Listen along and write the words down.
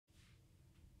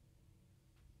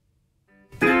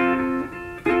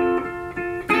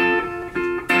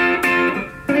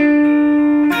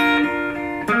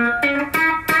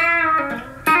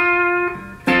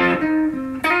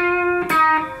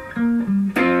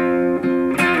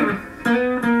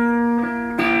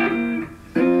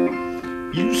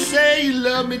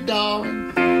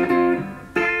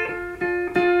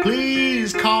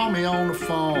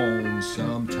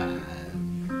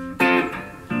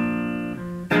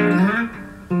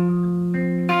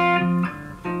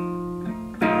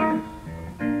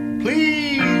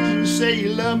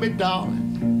me,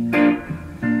 darling,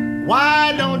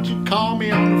 why don't you call me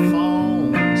on the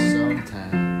phone sometime?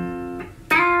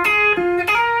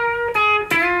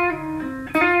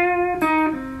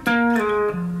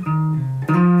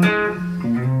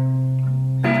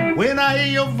 When I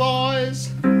hear your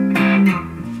voice,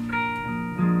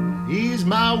 ease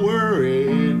my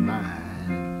worried mind.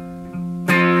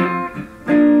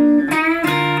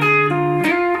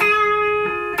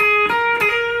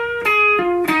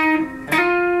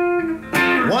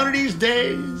 One of these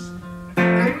days,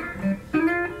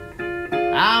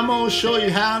 I'm gonna show you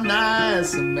how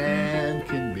nice a man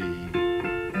can be.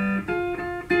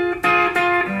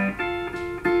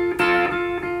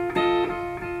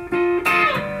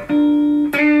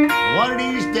 One of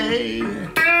these days,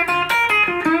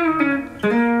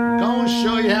 gonna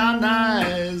show you how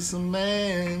nice a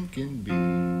man can be.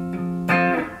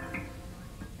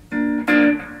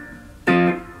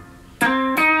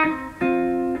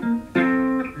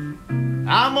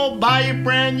 I'm gonna buy you a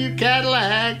brand new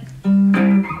Cadillac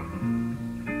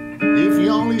if you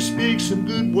only speak some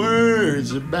good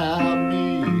words about me.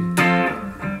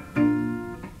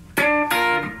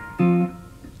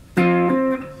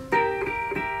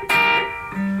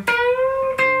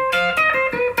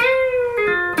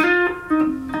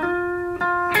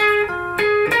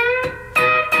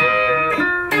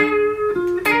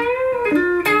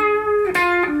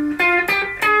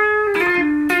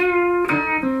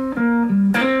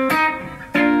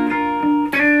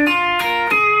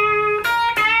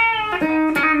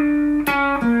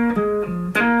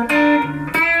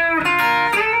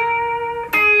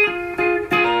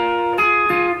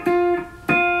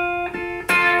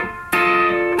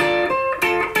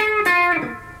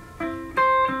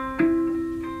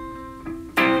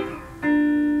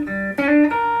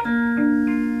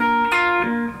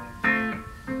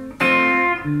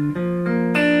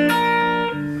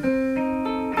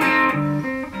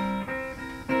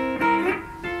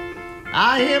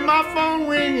 I hear my phone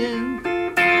ringing,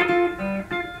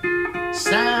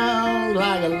 sounds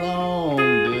like a long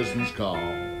distance call.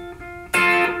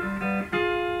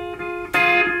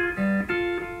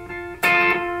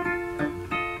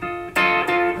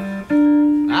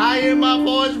 I hear my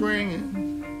voice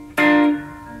ringing,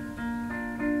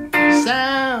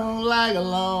 sounds like a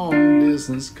long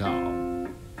distance call.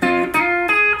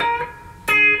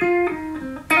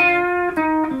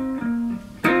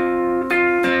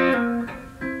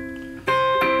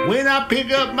 When I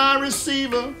pick up my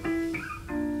receiver,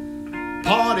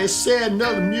 party said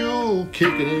another mule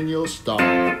kicking in your stall.